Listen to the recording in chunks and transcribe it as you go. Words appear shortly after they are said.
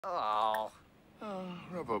Oh.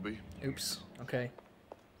 Ravobi. Oops. Okay.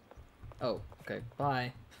 Oh, okay.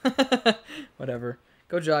 Bye. Whatever.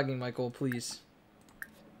 Go jogging, Michael, please.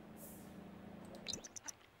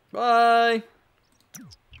 Bye!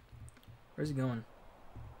 Where's he going?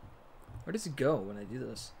 Where does he go when I do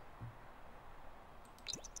this?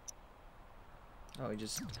 Oh, he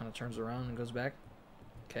just kind of turns around and goes back?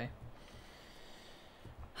 Okay.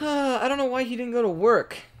 I don't know why he didn't go to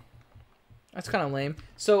work. That's kind of lame.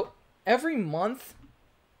 So, every month,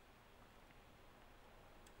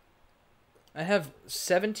 I have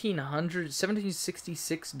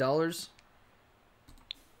 $1,766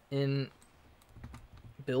 in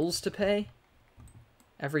bills to pay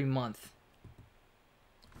every month.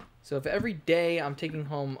 So if every day I'm taking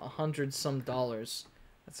home $100-some, that's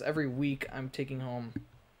every week I'm taking home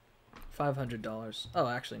 $500. Oh,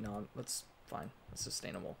 actually no, that's fine. That's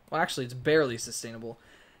sustainable. Well, actually, it's barely sustainable.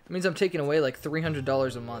 It means I'm taking away like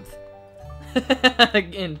 $300 a month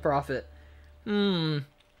in profit. Might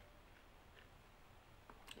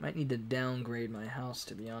need to downgrade my house,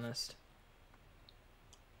 to be honest.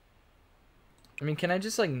 I mean, can I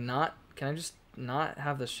just like not? Can I just not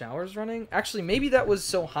have the showers running? Actually, maybe that was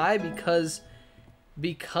so high because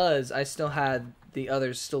I still had the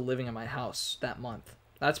others still living in my house that month.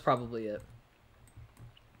 That's probably it.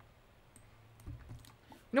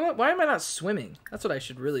 You know what? Why am I not swimming? That's what I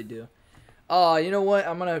should really do. Oh, you know what?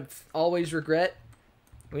 I'm gonna always regret.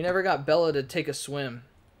 We never got Bella to take a swim.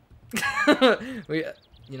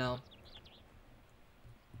 You know,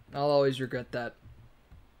 I'll always regret that.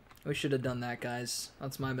 We should have done that, guys.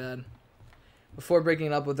 That's my bad. Before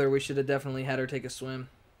breaking up with her, we should have definitely had her take a swim.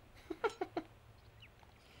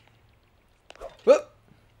 Whoop!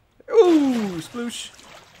 Ooh, sploosh.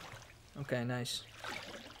 Okay, nice.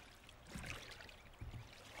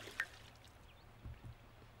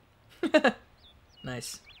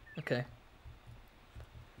 Nice. Okay.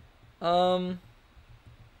 I'm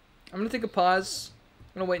gonna take a pause.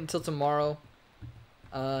 I'm gonna wait until tomorrow,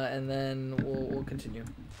 and then we'll continue.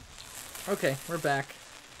 Okay, we're back.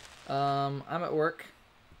 I'm at work.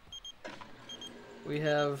 We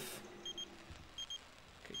have.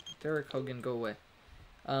 Okay, Derek Hogan, go away.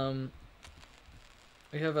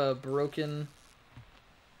 We have a broken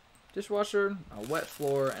dishwasher, a wet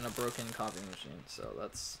floor, and a broken coffee machine. So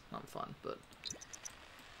that's not fun, but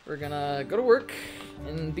we're gonna go to work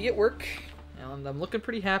and be at work. And I'm looking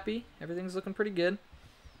pretty happy. Everything's looking pretty good.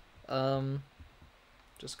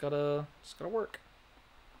 Just gotta work.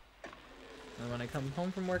 And when I come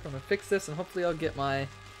home from work, I'm gonna fix this, and hopefully I'll get my.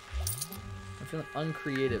 I'm feeling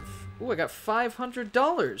uncreative. Ooh, I got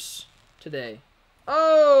 $500 today.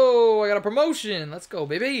 Oh, I got a promotion. Let's go,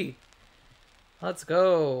 baby. Let's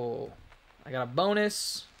go. I got a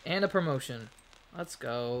bonus and a promotion. Let's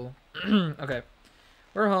go. Okay.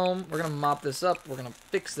 We're home. We're going to mop this up. We're going to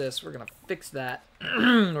fix this. We're going to fix that.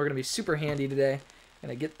 We're going to be super handy today.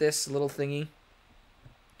 Going to get this little thingy.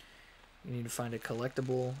 We need to find a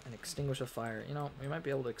collectible and extinguish a fire. You know, we might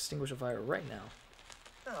be able to extinguish a fire right now.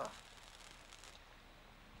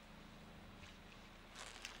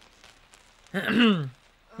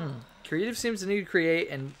 Creative seems to need to create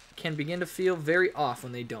and can begin to feel very off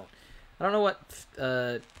when they don't. I don't know what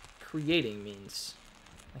creating means.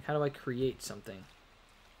 Like, how do I create something?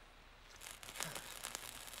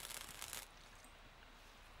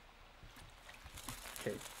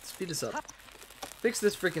 Okay, speed this up. Fix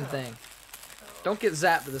this freaking thing. Don't get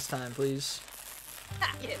zapped this time, please.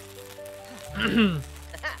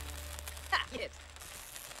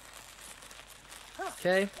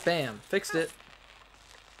 Okay, bam, fixed it.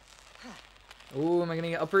 Ooh, am I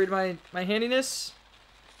gonna upgrade my handiness?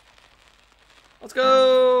 Let's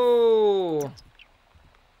go!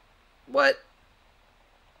 What?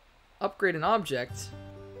 Upgrade an object?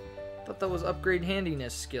 Thought that was upgrade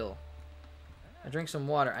handiness skill. I drink some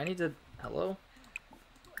water. I need to... Hello?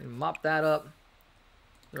 Mop that up.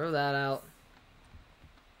 Throw that out.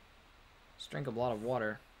 Just drink a lot of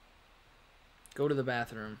water. Go to the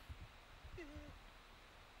bathroom.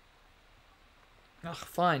 Ugh,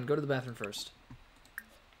 fine. Go to the bathroom first.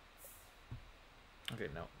 Okay,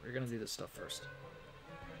 no. We're gonna do this stuff first.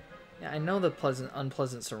 Yeah, I know the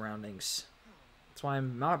unpleasant surroundings. That's why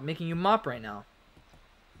I'm making you mop right now.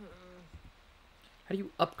 How do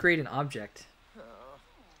you upgrade an object?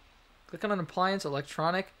 Click on an appliance,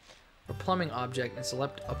 electronic, or plumbing object and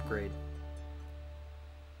select upgrade.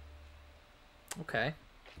 Okay.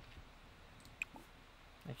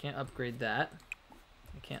 I can't upgrade that.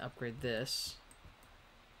 I can't upgrade this.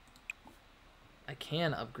 I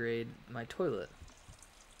can upgrade my toilet.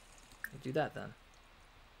 I'll do that then.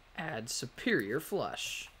 Add superior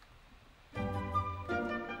flush.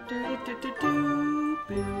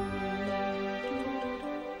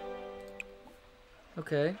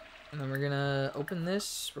 Okay, and then we're gonna open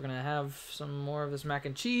this. We're gonna have some more of this mac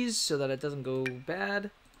and cheese so that it doesn't go bad.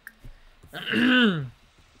 Then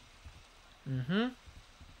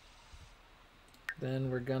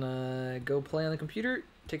we're gonna go play on the computer,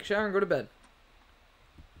 take a shower, and go to bed.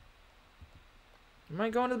 What am I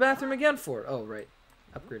going to the bathroom again for? Oh, right.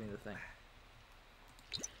 Upgrading the thing.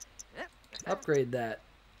 Upgrade that.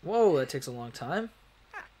 Whoa, that takes a long time.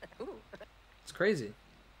 It's crazy.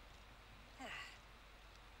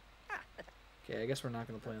 Okay, I guess we're not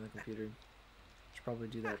going to play on the computer. Should probably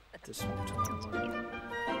do that this one tomorrow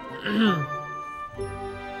morning.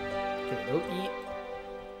 Okay, go eat,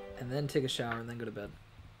 and then take a shower, and then go to bed.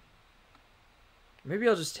 Maybe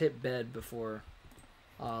I'll just hit bed before...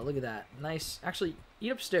 look at that. Nice. Actually, eat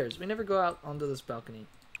upstairs. We never go out onto this balcony.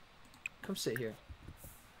 Come sit here.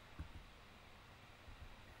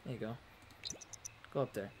 There you go. Go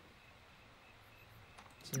up there.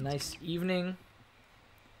 It's a nice evening.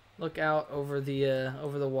 Look out over the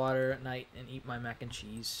water at night and eat my mac and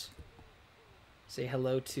cheese. Say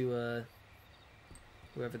hello to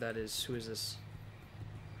whoever that is. Who is this?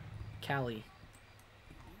 Callie.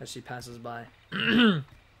 As she passes by.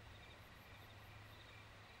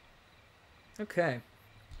 Okay.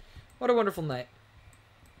 What a wonderful night.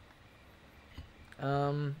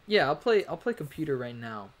 Yeah, I'll play computer right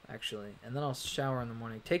now, actually, and then I'll shower in the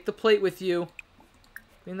morning. Take the plate with you.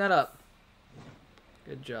 Clean that up.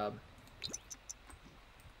 Good job.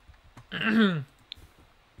 I'll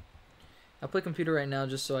play computer right now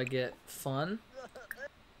just so I get fun.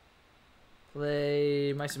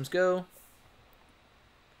 Play My Sims Go.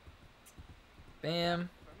 Bam.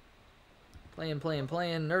 Playing.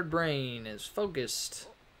 Nerd brain is focused.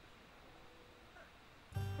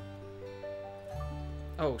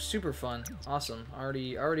 Oh, super fun. Awesome.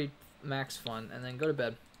 Already max fun. And then go to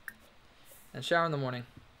bed. And shower in the morning.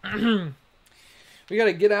 We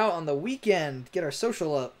gotta get out on the weekend. Get our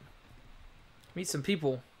social up. Meet some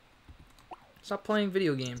people. Stop playing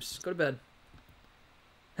video games. Go to bed.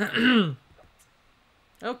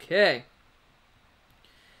 Okay.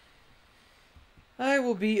 I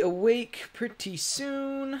will be awake pretty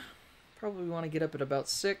soon. Probably want to get up at about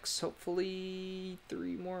 6. Hopefully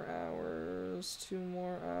 3 more hours, 2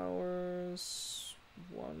 more hours,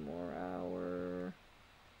 1 more hour.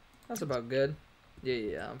 That's about good.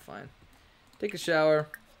 Yeah, I'm fine. Take a shower.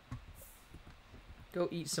 Go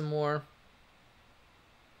eat some more.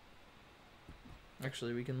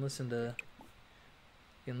 Actually, we can listen to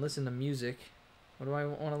music. What do I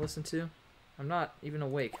want to listen to? I'm not even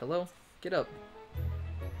awake. Hello? Get up.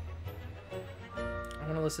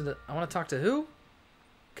 I want to talk to who?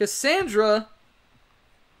 Cassandra?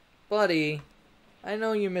 Buddy, I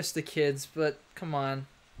know you miss the kids, but come on.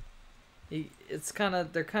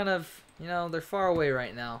 They're kind of, you know, they're far away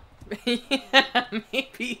right now. Yeah,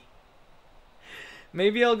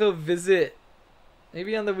 maybe I'll go visit.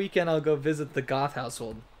 Maybe on the weekend I'll go visit the Goth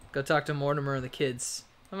household. Go talk to Mortimer and the kids.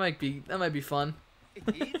 That might be fun.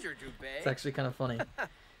 It's actually kind of funny.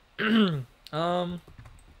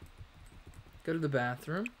 Go to the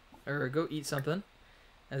bathroom or go eat something.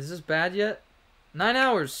 Is this bad yet? 9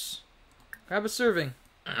 hours. Grab a serving.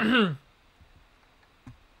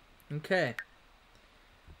 Okay.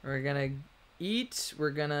 We're gonna eat.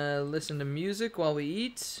 We're gonna listen to music while we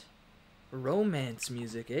eat. Romance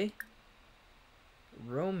music, eh?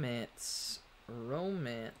 Romance.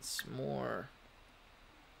 More.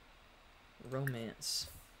 Romance.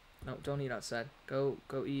 No, don't eat outside. Go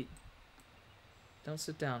eat. Don't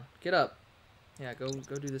sit down. Get up. Yeah, go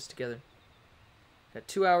do this together. Got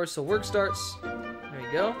 2 hours till work starts. There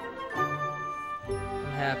you go.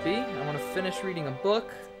 I'm happy. I want to finish reading a book.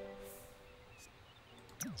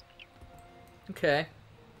 Okay.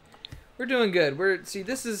 We're doing good. See,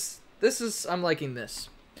 this is I'm liking this.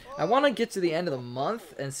 I want to get to the end of the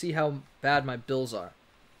month and see how bad my bills are.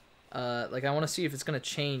 Like, I want to see if it's going to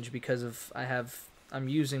change because of I'm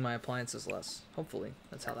using my appliances less. Hopefully,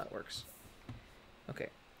 that's how that works. Okay.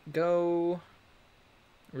 Go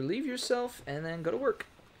relieve yourself and then go to work.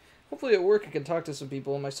 Hopefully at work I can talk to some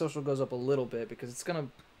people and my social goes up a little bit because it's gonna...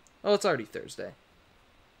 Oh, it's already Thursday.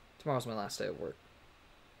 Tomorrow's my last day of work.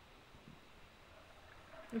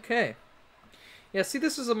 Okay. Yeah, see,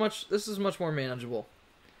 this is much more manageable.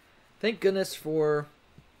 Thank goodness for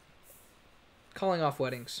calling off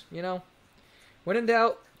weddings, you know? When in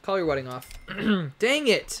doubt, call your wedding off. Dang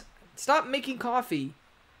it! Stop making coffee.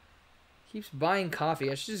 Keeps buying coffee.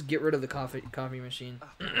 I should just get rid of the coffee machine.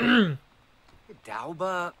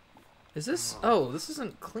 Is this... Oh, this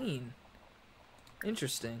isn't clean.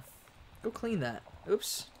 Interesting. Go clean that.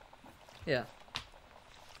 Oops. Yeah.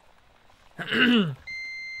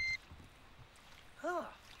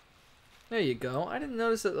 There you go. I didn't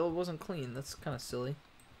notice that it wasn't clean. That's kind of silly.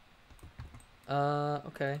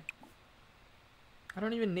 Okay. I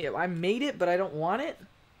don't even need it. I made it, but I don't want it?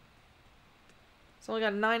 It's only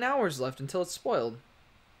got 9 hours left until it's spoiled.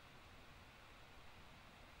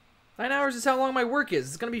 9 hours is how long my work is.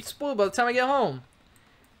 It's gonna be spoiled by the time I get home.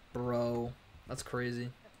 Bro. That's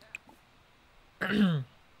crazy.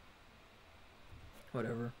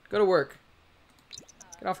 Whatever. Go to work.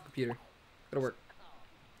 Get off the computer. Go to work.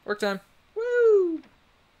 Work time. Woo!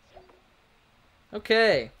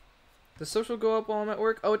 Okay. Does social go up while I'm at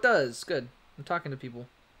work? Oh, it does. Good. I'm talking to people.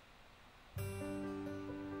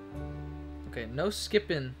 Okay, no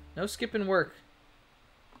skipping. No skipping work.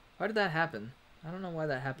 Why did that happen? I don't know why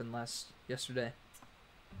that happened yesterday.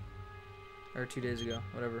 Or 2 days ago.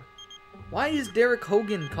 Whatever. Why is Derek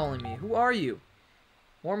Hogan calling me? Who are you?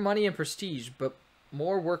 More money and prestige, but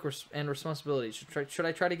more work and responsibility. Should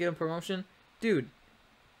I try to get a promotion? Dude,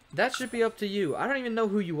 that should be up to you. I don't even know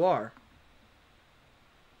who you are.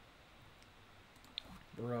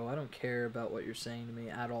 Bro, I don't care about what you're saying to me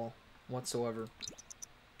at all. Whatsoever.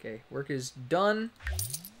 Okay, work is done.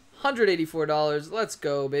 $184. Let's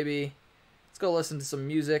go, baby. Let's go listen to some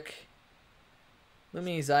music.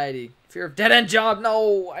 Looming anxiety. Fear of dead-end job.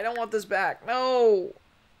 No, I don't want this back. No.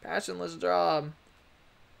 Passionless job.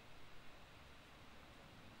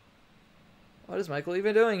 What is Michael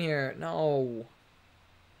even doing here? No.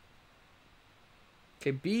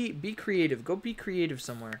 Okay, be creative. Go be creative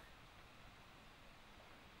somewhere.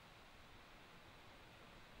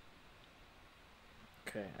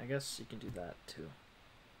 Okay, I guess you can do that too.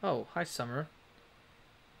 Oh, hi Summer.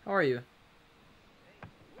 How are you?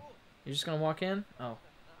 You're just gonna walk in? Oh.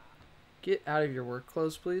 Get out of your work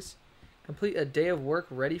clothes, please. Complete a day of work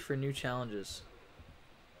ready for new challenges.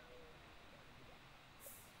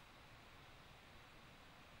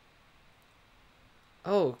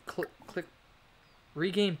 Oh, click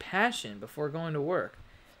regain passion before going to work.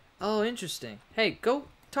 Oh, interesting. Hey, go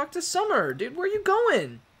talk to Summer, dude. Where are you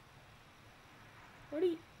going?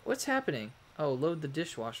 What's happening? Oh, load the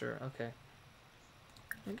dishwasher. Okay.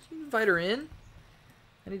 Can you invite her in?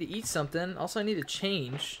 I need to eat something. Also, I need to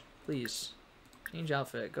change. Please. Change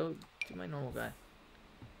outfit. Go do my normal guy.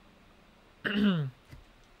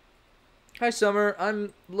 Hi, Summer.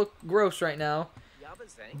 I'm look gross right now.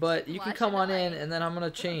 But you can come on in, and then I'm going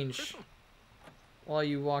to change while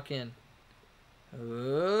you walk in.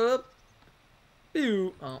 Oop.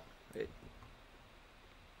 Ew. Oh, wait.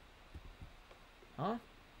 Huh?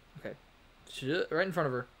 Okay. Right in front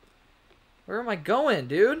of her. Where am I going,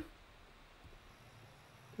 dude?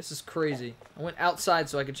 This is crazy. I went outside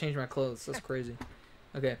so I could change my clothes. That's crazy.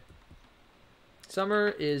 Okay.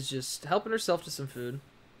 Summer is just helping herself to some food.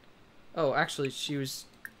 Oh, actually, she was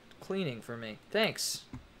cleaning for me. Thanks.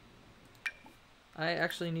 I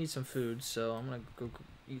actually need some food, so I'm gonna go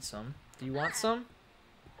eat some. Do you want some?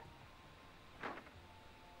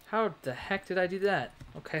 How the heck did I do that?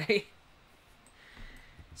 Okay.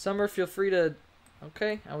 Summer, feel free to...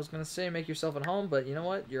 Okay, I was gonna say make yourself at home, but you know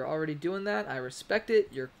what? You're already doing that. I respect it.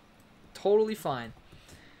 You're totally fine.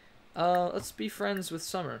 Let's be friends with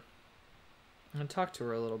Summer. I'm gonna talk to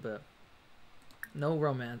her a little bit. No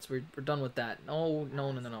romance. We're done with that. No.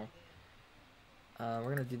 We're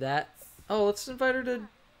gonna do that. Oh, let's invite her to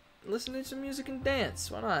listen to some music and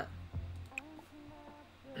dance. Why not?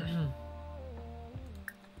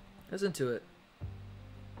 Listen to it.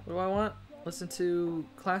 What do I want? Listen to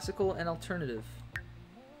classical and alternative.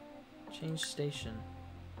 Change station.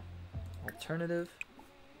 Alternative.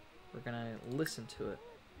 We're gonna listen to it.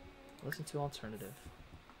 Listen to alternative.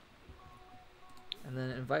 And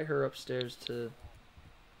then invite her upstairs to...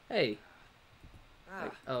 Hey!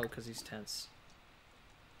 Like, oh, because he's tense.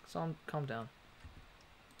 Calm down.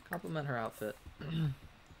 Compliment her outfit.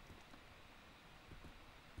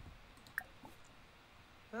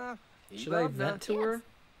 Should I vent to her?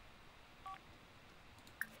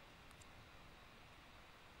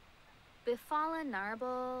 Befallen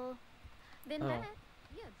Narble.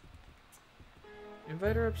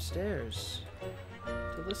 Invite her upstairs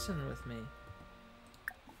to listen with me.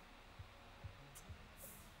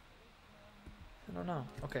 I don't know.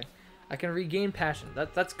 Okay. I can regain passion.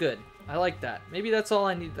 That's good. I like that. Maybe that's all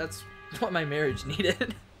I need. That's what my marriage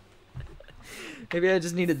needed. Maybe I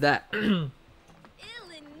just needed that. Okay,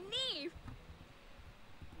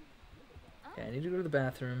 I need to go to the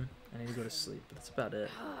bathroom. I need to go to sleep. But that's about it.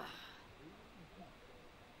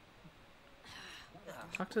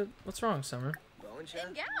 Talk to... What's wrong, Summer?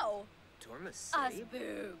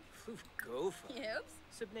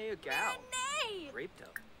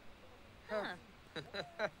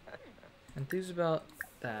 Enthused about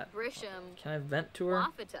that. Brisham. Can I vent to her?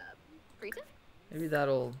 Wafatub. Prita? Maybe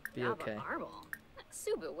that'll be okay. Arbol.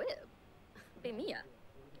 Suba Wib. Bemia.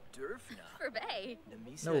 Durfna. Forbay.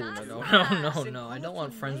 No. I don't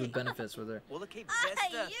want friends with benefits with her.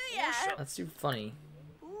 That's too funny.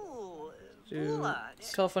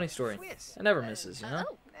 Let's tell a funny story. It never misses, you know?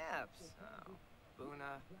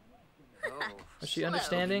 Was she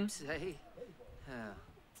understanding?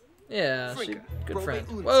 Yeah, she good friend.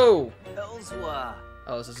 Whoa!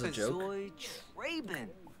 Oh, is this a joke? Dude,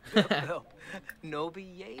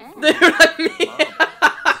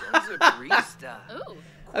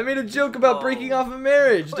 I made a joke about breaking off a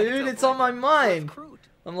marriage, dude. It's on my mind.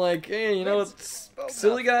 I'm like, hey, you know what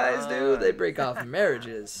silly guys do? They break off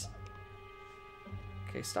marriages.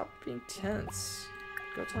 Okay, stop being tense.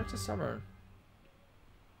 Go talk to Summer.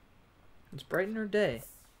 Let's brighten her day.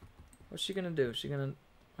 What's she gonna do?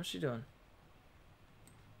 What's she doing?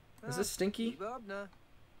 Is this stinky? No,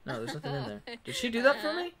 there's nothing in there. Did she do that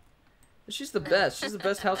for me? She's the best. She's the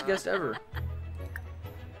best house guest ever.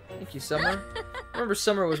 Thank you, Summer. Remember,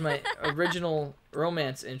 Summer was my original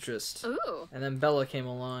romance interest. Ooh. And then Bella came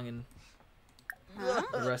along and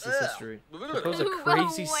the rest is history. Propose a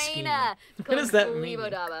crazy scheme. What does that mean?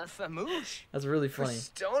 That's really funny.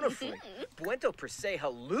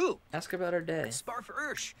 Ask about her day. Things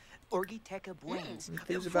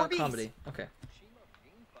about comedy. Okay.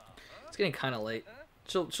 It's getting kind of late.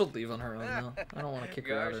 She'll leave on her own though. I don't want to kick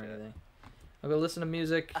her out or anything. I'll go listen to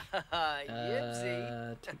music.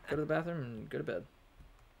 Go to the bathroom and go to bed.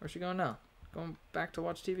 Where's she going now? Going back to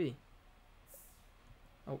watch TV.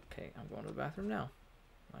 Okay, I'm going to the bathroom now,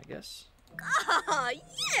 I guess.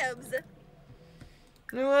 Yibs!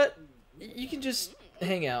 You know what? You can just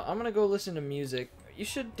hang out. I'm gonna go listen to music. You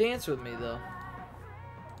should dance with me, though.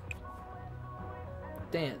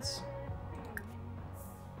 Dance.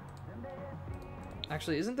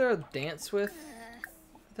 Actually, isn't there a dance with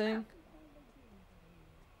thing?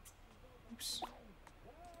 Oops.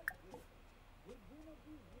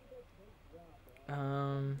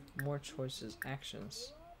 More choices.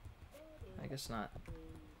 Actions. I guess not.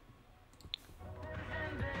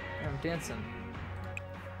 I'm dancing.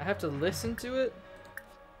 I have to listen to it?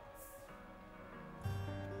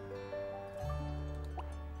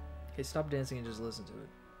 Okay, stop dancing and just listen to it.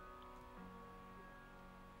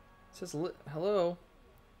 It says, hello.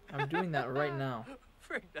 I'm doing that right now.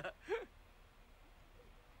 There we go.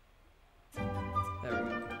 And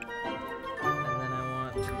then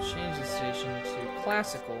I want to change the station to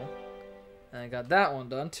classical. And I got that one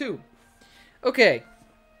done too. Okay.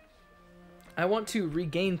 I want to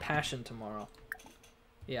regain passion tomorrow.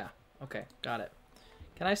 Yeah, okay, got it.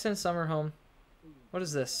 Can I send Summer home? What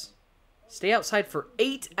is this? Stay outside for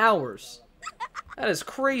 8 hours. That is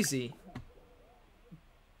crazy.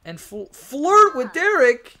 And flirt with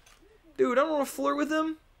Derek? Dude, I don't want to flirt with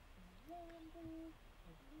him.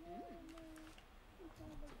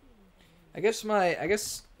 I guess my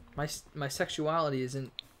sexuality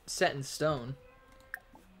isn't set in stone.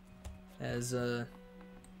 As I've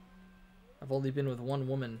only been with one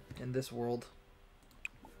woman in this world.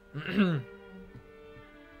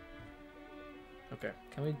 Okay,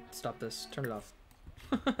 can we stop this? Turn it off.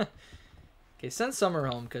 Okay, send Summer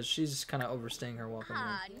home because she's kind of overstaying her welcome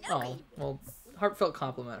here. Oh, well, heartfelt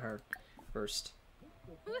compliment her first.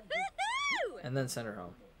 And then send her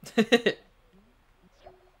home.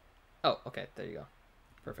 Oh, okay, there you go.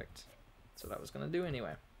 Perfect. That's what I was going to do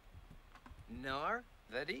anyway. Nar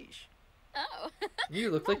Vadish. Oh. You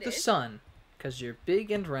look like the sun because you're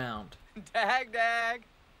big and round. Dag.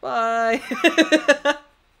 Bye.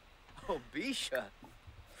 Obisha.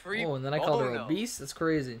 Oh, and then I called her obese? That's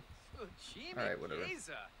crazy. Alright, whatever.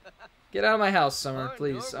 Get out of my house, Summer,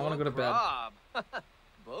 please. I want to go to bed.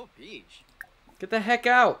 Get the heck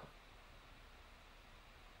out!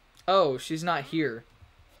 Oh, she's not here.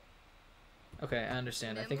 Okay, I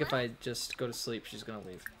understand. I think if I just go to sleep, she's gonna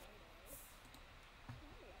leave.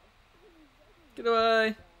 Get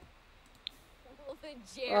away!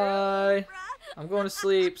 Bye! I'm going to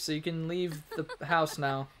sleep, so you can leave the house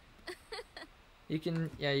now. You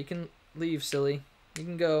can leave, silly. You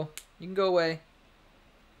can go. You can go away.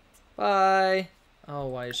 Bye. Oh,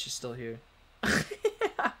 why is she still here?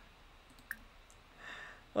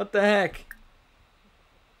 What the heck?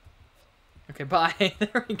 Okay, bye.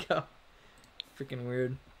 There we go. Freaking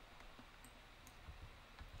weird.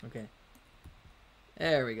 Okay.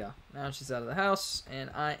 There we go. Now she's out of the house, and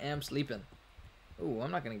I am sleeping. Ooh,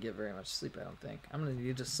 I'm not going to get very much sleep, I don't think. I'm going to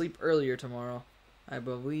need to sleep earlier tomorrow, I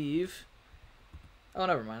believe. Oh,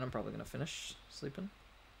 never mind. I'm probably going to finish sleeping.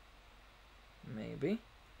 Maybe.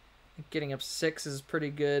 Getting up 6 is pretty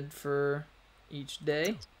good for each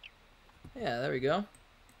day. Yeah, there we go.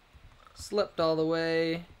 Slept all the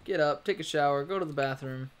way. Get up, take a shower, go to the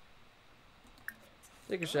bathroom.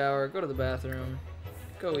 Take a shower, go to the bathroom.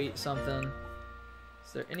 Go eat something.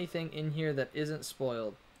 Is there anything in here that isn't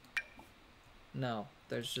spoiled? No,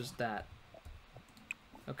 there's just that.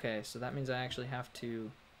 Okay, so that means I actually have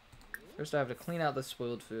to... First I have to clean out the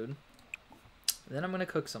spoiled food. Then I'm going to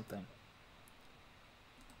cook something.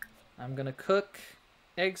 I'm going to cook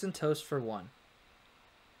eggs and toast for 1.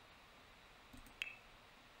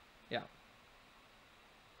 Yeah.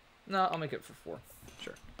 No, I'll make it for 4.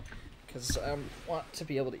 Sure. Because I want to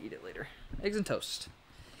be able to eat it later. Eggs and toast.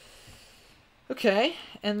 Okay,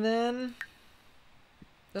 and then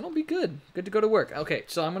I'll be good. Good to go to work. Okay,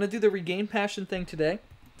 so I'm going to do the regain passion thing today.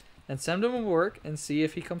 And send him to work and see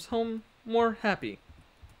if he comes home more happy.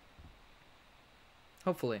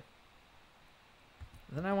 Hopefully.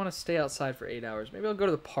 And then I want to stay outside for 8 hours. Maybe I'll go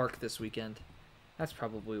to the park this weekend. That's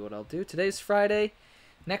probably what I'll do. Today's Friday.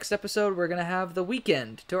 Next episode, we're going to have the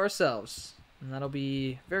weekend to ourselves. And that'll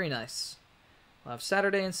be very nice. We'll have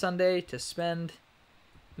Saturday and Sunday to spend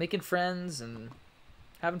making friends and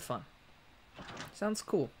having fun. Sounds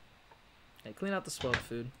cool. Okay, clean out the spoiled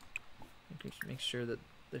food. Make sure that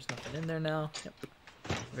there's nothing in there now. Yep.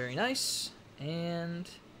 Very nice. And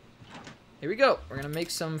here we go. We're going to make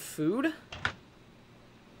some food.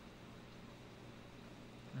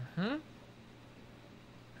 Okay,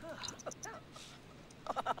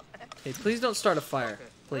 please don't start a fire.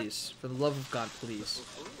 Please. For the love of God, please.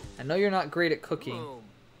 I know you're not great at cooking,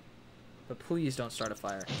 but please don't start a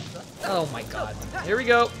fire. Oh my God. Here we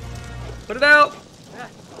go. Put it out.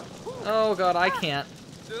 Oh God, I can't.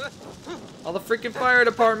 All the freaking fire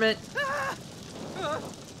department.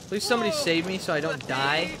 Please somebody save me so I don't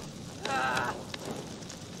die.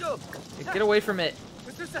 Okay, get away from it.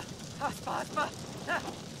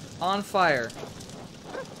 On fire.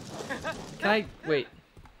 Can I... Wait.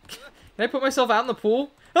 Can I put myself out in the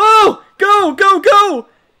pool? Oh! Go! Go! Go!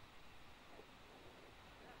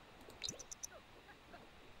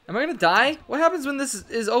 Am I gonna die? What happens when this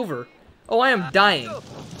is over? Oh, I am dying.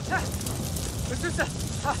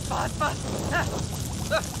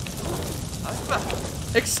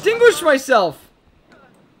 Extinguish myself!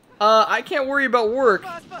 I can't worry about work.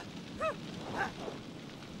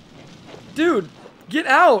 Dude, get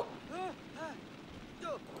out!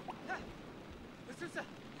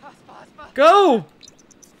 Go!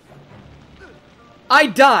 I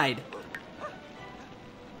died.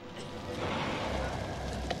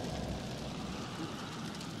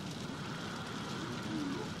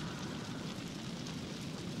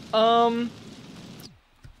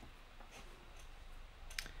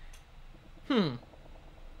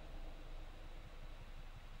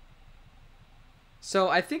 So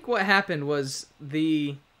I think what happened was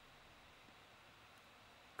the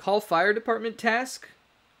call fire department task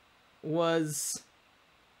was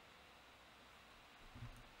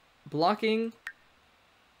blocking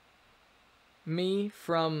me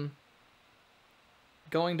from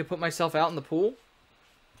going to put myself out in the pool.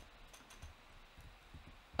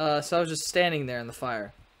 So I was just standing there in the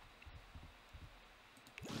fire.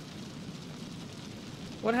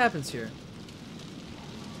 What happens here?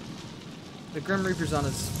 The Grim Reaper's on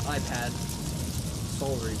his iPad.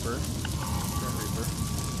 Soul Reaper. Grim Reaper.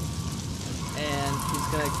 And he's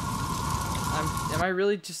gonna... Am I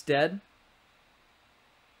really just dead?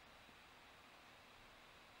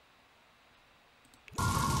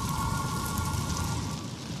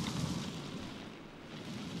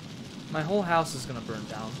 My whole house is gonna burn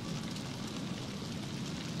down.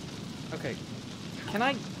 Okay. Can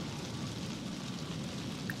I...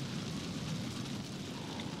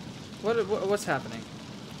 What's happening?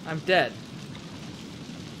 I'm dead.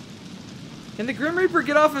 Can the Grim Reaper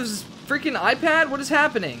get off his freaking iPad? What is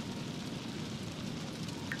happening?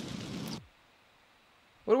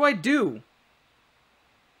 What do I do?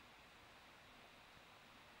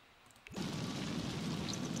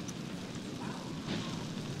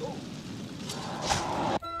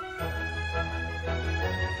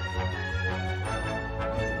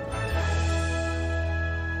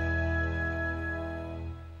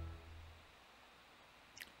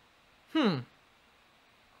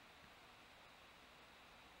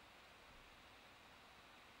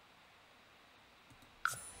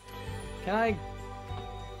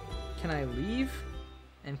 Can I leave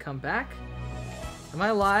and come back? Am I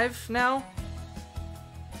alive now?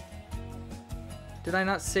 Did I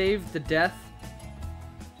not save the death?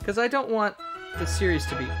 Because I don't want the series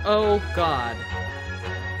to be... Oh, God.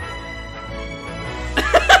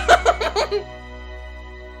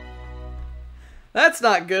 That's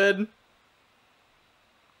not good.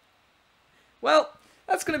 Well,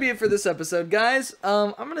 that's going to be it for this episode, guys.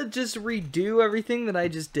 I'm going to just redo everything that I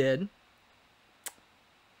just did.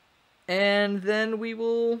 And then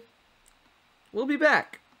we'll be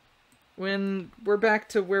back when we're back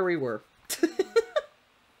to where we were.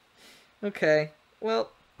 Okay.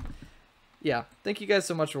 Well, yeah. Thank you guys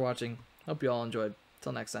so much for watching. Hope you all enjoyed.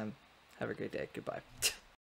 Till next time, have a great day. Goodbye.